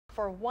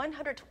For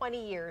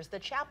 120 years, the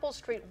Chapel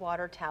Street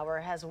Water Tower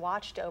has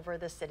watched over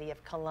the city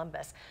of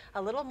Columbus.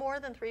 A little more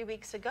than 3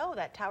 weeks ago,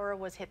 that tower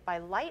was hit by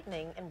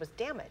lightning and was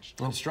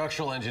damaged. And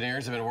structural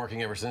engineers have been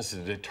working ever since to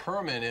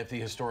determine if the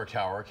historic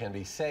tower can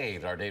be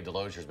saved. Our Dave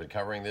Delozier has been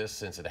covering this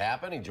since it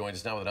happened. He joins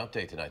us now with an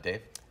update tonight.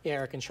 Dave? Yeah,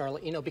 Eric and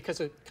Charlotte, because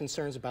of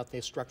concerns about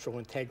the structural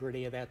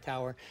integrity of that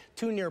tower,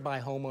 2 nearby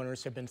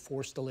homeowners have been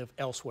forced to live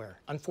elsewhere.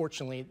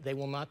 Unfortunately, they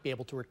will not be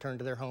able to return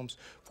to their homes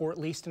for at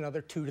least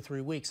another 2 to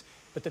 3 weeks.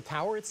 But the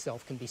tower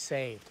itself can be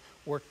saved.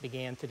 Work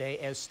began today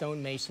as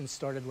stonemasons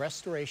started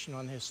restoration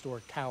on the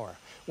historic tower.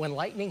 When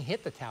lightning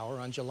hit the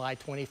tower on July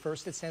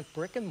 21st, it sent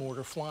brick and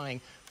mortar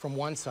flying from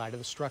one side of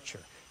the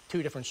structure.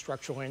 2 different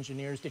structural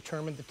engineers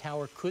determined the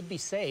tower could be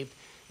saved.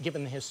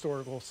 Given the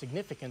historical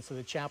significance of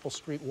the Chapel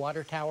Street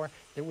Water Tower,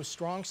 there was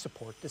strong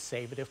support to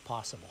save it if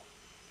possible.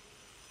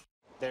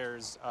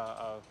 There's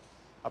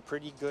a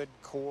pretty good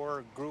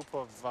core group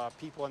of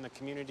people in the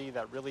community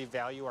that really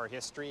value our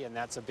history, and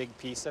that's a big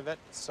piece of it.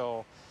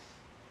 So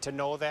to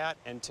know that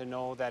and to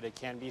know that it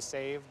can be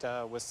saved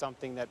was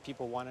something that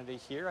people wanted to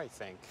hear, I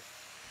think.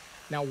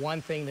 Now,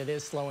 one thing that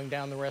is slowing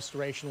down the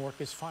restoration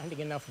work is finding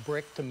enough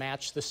brick to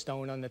match the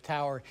stone on the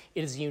tower.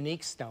 It is a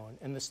unique stone,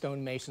 and the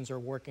stonemasons are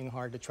working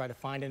hard to try to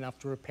find enough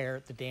to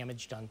repair the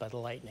damage done by the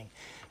lightning.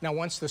 Now,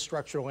 once the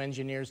structural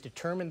engineers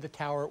determined the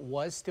tower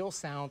was still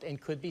sound and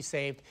could be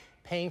saved,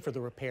 paying for the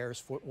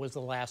repairs was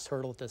the last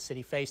hurdle the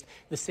city faced.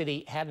 The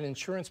city had an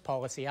insurance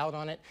policy out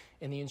on it,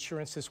 and the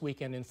insurance this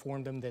weekend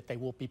informed them that they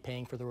will be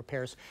paying for the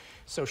repairs.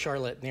 So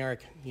Charlotte and Eric,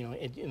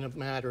 in a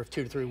matter of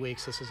 2 to 3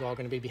 weeks, this is all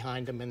going to be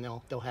behind them, and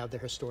they'll have their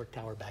historic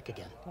tower back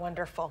again.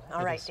 Wonderful.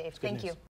 All right, Dave. Thank you.